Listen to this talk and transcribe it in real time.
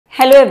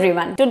Hello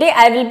everyone. Today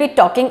I will be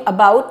talking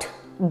about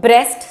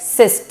breast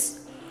cysts.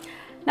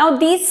 Now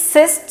these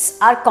cysts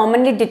are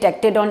commonly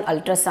detected on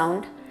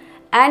ultrasound,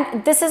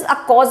 and this is a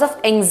cause of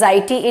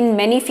anxiety in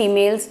many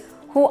females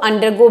who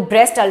undergo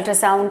breast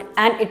ultrasound,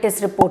 and it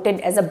is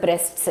reported as a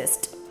breast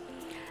cyst.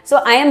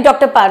 So I am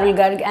Dr. Parul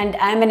Garg and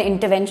I am an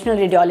interventional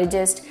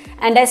radiologist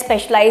and I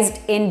specialized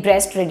in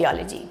breast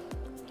radiology.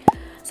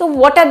 So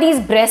what are these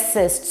breast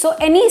cysts? So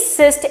any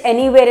cyst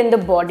anywhere in the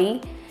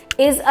body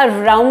is a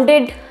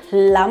rounded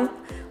lump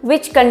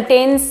which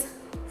contains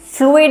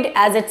fluid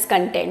as its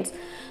contents.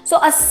 So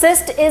a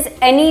cyst is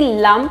any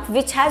lump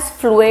which has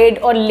fluid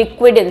or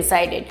liquid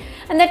inside it,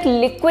 and that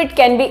liquid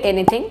can be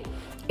anything.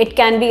 It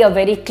can be a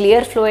very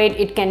clear fluid,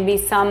 it can be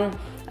some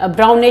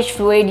brownish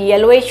fluid,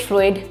 yellowish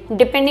fluid,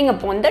 depending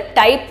upon the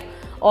type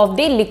of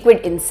the liquid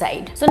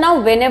inside. So now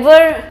whenever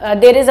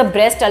there is a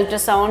breast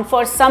ultrasound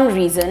for some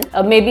reason,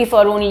 maybe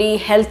for only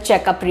health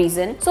checkup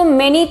reason, so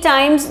many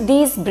times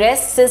these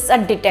breast cysts are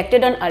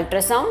detected on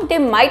ultrasound. They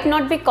might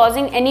not be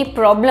causing any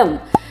problem.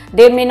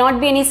 There may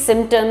not be any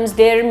symptoms,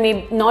 there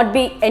may not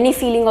be any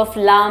feeling of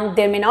lump,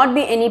 there may not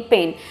be any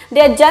pain. They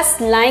are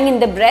just lying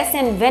in the breast,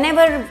 and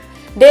whenever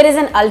there is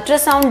an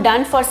ultrasound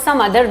done for some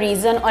other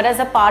reason or as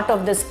a part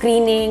of the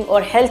screening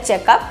or health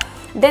checkup,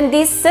 then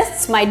these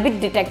cysts might be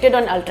detected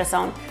on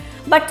ultrasound.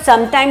 But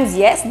sometimes,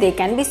 yes, they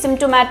can be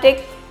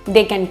symptomatic,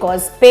 they can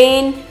cause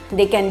pain,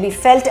 they can be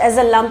felt as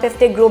a lump if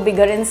they grow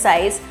bigger in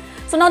size.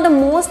 So now the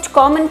most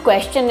common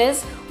question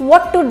is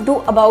what to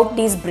do about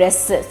these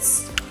breast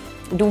cysts.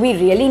 Do we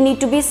really need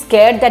to be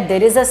scared that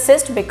there is a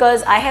cyst?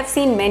 Because I have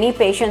seen many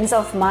patients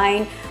of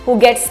mine who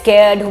get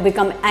scared, who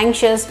become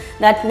anxious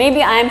that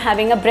maybe I am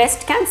having a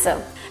breast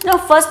cancer. Now,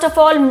 first of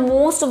all,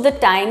 most of the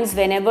times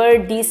whenever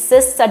these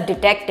cysts are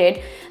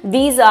detected,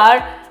 these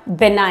are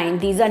benign,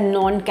 these are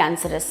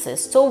non-cancerous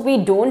cysts. So we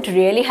don't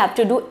really have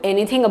to do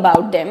anything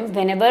about them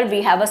whenever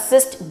we have a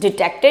cyst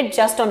detected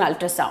just on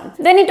ultrasound.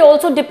 Then it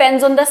also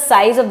depends on the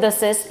size of the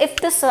cyst. If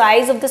the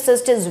size of the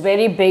cyst is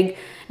very big,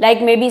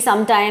 like maybe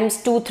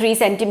sometimes 2-3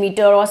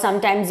 centimeter or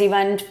sometimes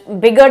even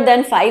bigger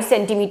than 5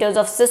 centimeters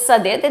of cysts are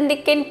there, then they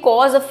can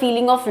cause a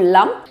feeling of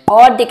lump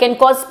or they can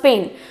cause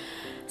pain.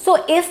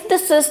 So if the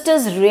cyst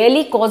is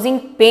really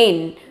causing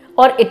pain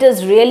or it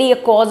is really a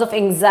cause of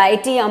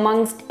anxiety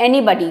amongst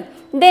anybody,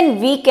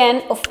 then we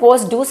can of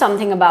course do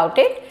something about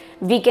it.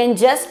 We can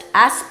just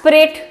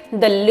aspirate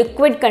the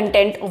liquid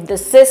content of the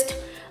cyst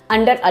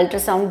under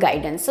ultrasound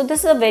guidance. So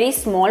this is a very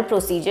small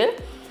procedure,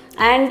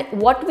 and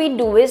what we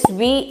do is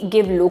we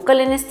give local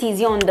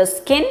anesthesia on the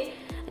skin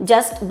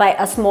just by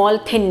a small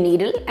thin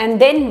needle, and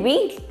then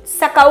we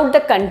suck out the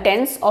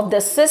contents of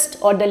the cyst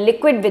or the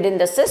liquid within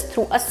the cyst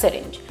through a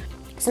syringe.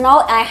 So now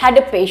I had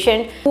a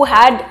patient who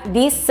had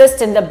these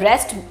cysts in the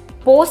breast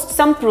post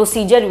some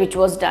procedure which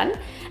was done,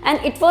 and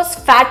it was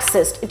fat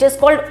cyst. It is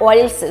called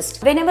oil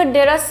cyst. Whenever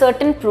there are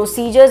certain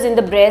procedures in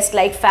the breast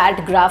like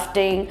fat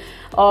grafting,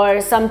 or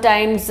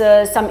sometimes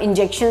some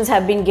injections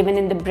have been given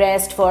in the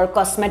breast for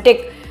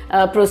cosmetic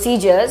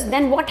procedures,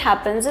 then what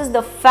happens is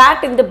the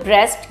fat in the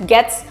breast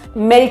gets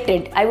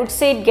melted. I would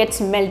say it gets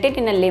melted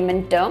in a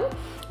layman term,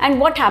 and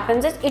what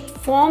happens is it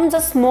forms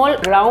a small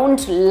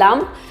round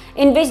lump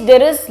in which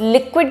there is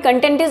liquid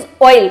content is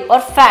oil or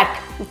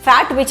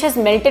fat which has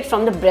melted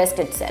from the breast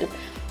itself.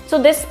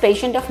 So this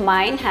patient of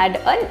mine had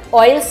an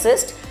oil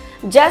cyst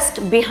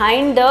just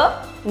behind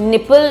the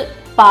nipple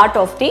part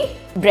of the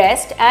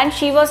breast, and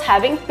she was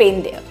having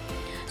pain there.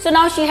 So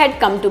now she had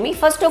come to me.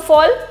 First of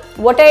all,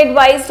 what I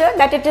advised her,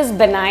 that it is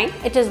benign,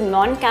 it is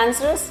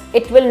non-cancerous,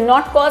 it will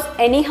not cause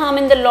any harm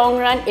in the long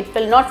run, it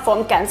will not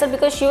form cancer,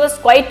 because she was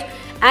quite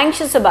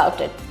anxious about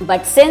it.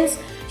 But since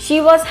she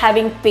was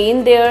having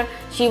pain there,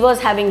 she was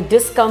having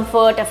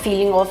discomfort, a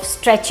feeling of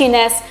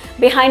stretchiness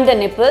behind the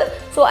nipple,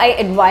 so I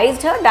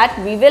advised her that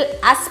we will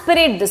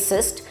aspirate the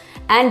cyst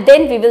and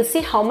then we will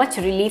see how much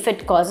relief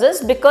it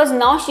causes, because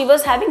now she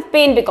was having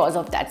pain because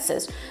of that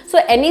cyst. So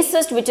any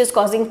cyst which is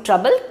causing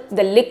trouble,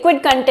 the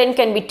liquid content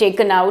can be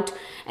taken out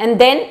and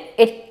then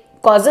it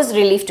causes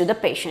relief to the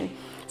patient.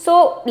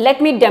 So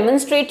let me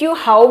demonstrate you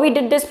how we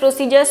did this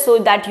procedure so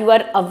that you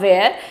are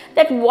aware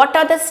that what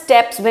are the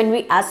steps when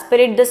we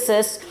aspirate the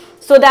cyst,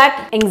 so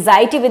that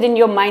anxiety within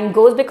your mind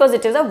goes, because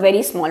it is a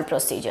very small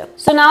procedure.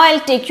 So now I'll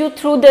take you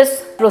through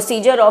this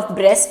procedure of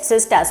breast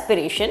cyst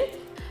aspiration.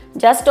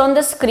 Just on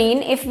the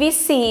screen, if we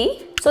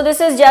see, so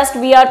this is just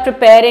we are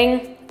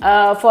preparing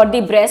for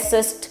the breast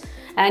cyst,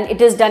 and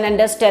it is done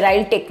under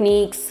sterile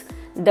techniques.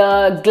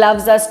 The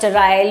gloves are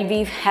sterile.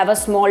 We have a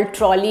small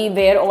trolley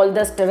where all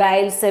the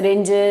sterile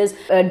syringes,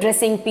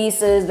 dressing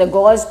pieces, the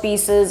gauze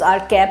pieces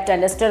are kept,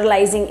 and a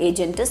sterilizing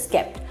agent is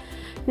kept.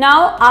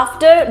 Now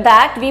after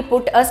that, we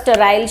put a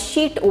sterile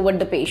sheet over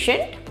the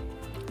patient,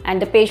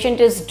 and the patient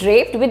is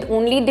draped with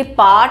only the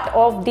part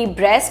of the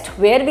breast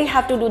where we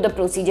have to do the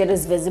procedure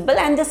is visible,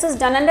 and this is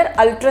done under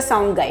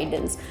ultrasound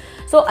guidance.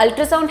 So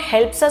ultrasound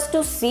helps us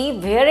to see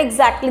where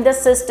exactly the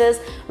cyst is,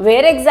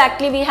 where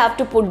exactly we have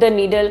to put the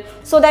needle,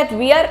 so that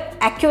we are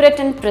accurate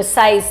and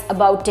precise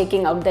about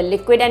taking out the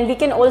liquid, and we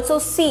can also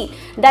see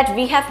that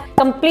we have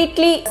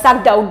completely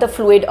sucked out the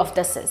fluid of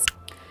the cyst.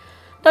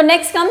 So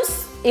next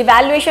comes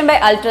evaluation by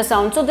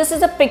ultrasound. So this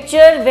is a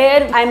picture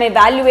where I am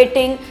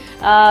evaluating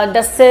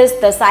the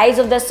cyst, the size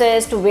of the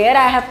cyst, where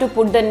I have to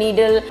put the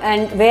needle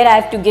and where I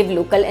have to give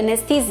local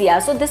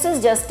anesthesia. So this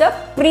is just a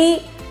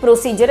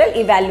pre-procedural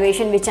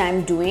evaluation which I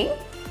am doing.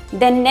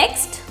 Then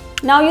next,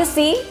 now you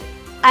see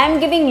I am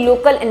giving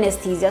local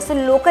anesthesia. So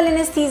local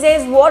anesthesia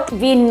is what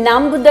we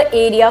numb the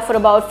area for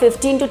about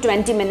 15 to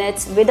 20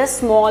 minutes with a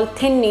small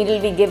thin needle.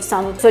 We give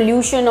some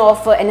solution of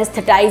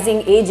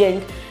anesthetizing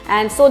agent,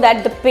 and so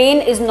that the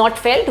pain is not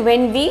felt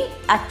when we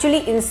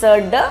actually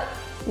insert the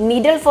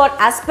needle for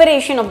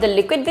aspiration of the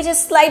liquid, which is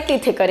slightly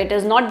thicker. It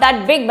is not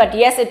that big, but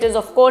yes, it is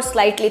of course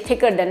slightly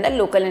thicker than the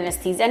local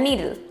anesthesia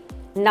needle.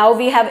 Now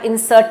we have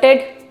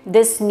inserted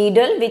this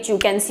needle, which you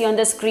can see on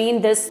the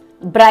screen, this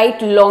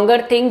bright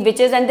longer thing, which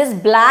is, and this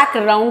black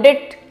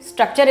rounded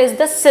structure is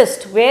the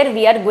cyst where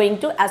we are going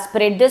to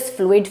aspirate this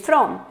fluid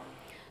from.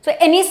 So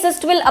any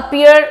cyst will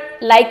appear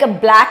like a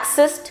black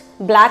cyst,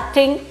 black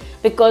thing,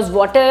 because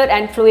water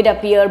and fluid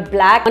appear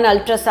black on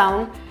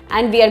ultrasound,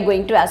 and we are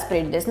going to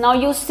aspirate this. Now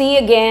you see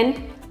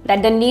again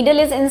that the needle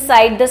is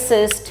inside the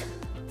cyst,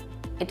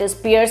 it is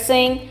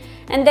piercing,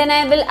 and then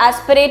I will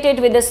aspirate it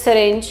with a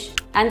syringe,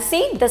 and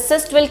see the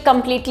cyst will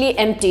completely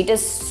empty. It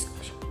is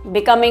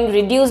becoming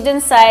reduced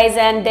in size,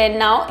 and then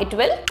now it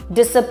will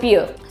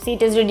disappear. See,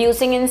 it is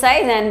reducing in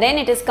size and then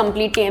it is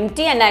completely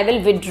empty, and I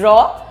will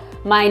withdraw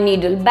my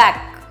needle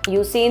back.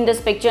 You see in this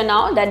picture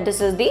now that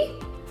this is the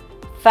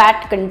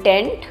fat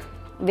content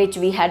which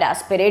we had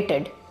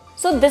aspirated.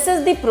 So this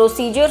is the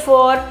procedure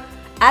for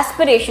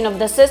aspiration of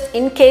the cyst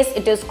in case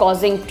it is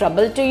causing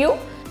trouble to you.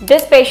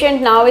 This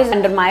patient now is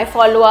under my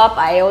follow-up.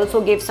 I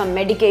also gave some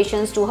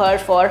medications to her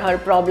for her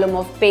problem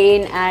of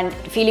pain and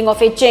feeling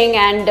of itching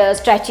and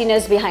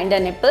stretchiness behind the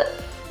nipple,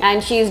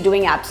 and she is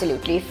doing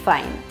absolutely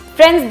fine.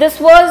 Friends, this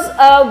was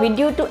a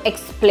video to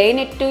explain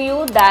it to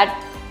you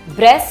that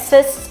breast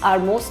cysts are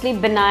mostly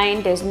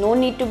benign. There's no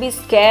need to be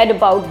scared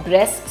about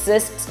breast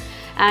cysts,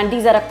 and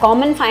these are a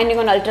common finding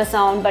on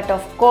ultrasound, but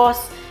of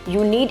course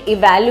you need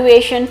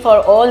evaluation for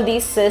all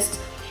these cysts.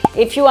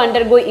 If you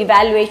undergo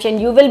evaluation,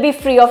 you will be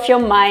free of your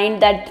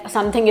mind that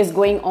something is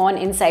going on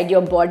inside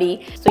your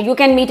body. So you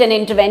can meet an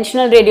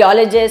interventional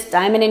radiologist.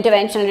 I'm an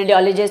interventional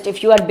radiologist.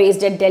 If you are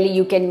based at Delhi,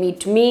 you can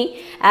meet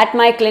me at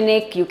my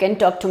clinic. You can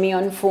talk to me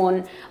on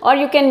phone, or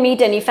you can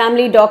meet any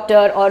family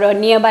doctor or a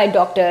nearby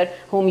doctor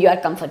whom you are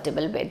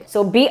comfortable with.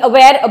 So be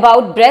aware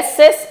about breast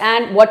cysts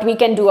and what we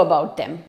can do about them.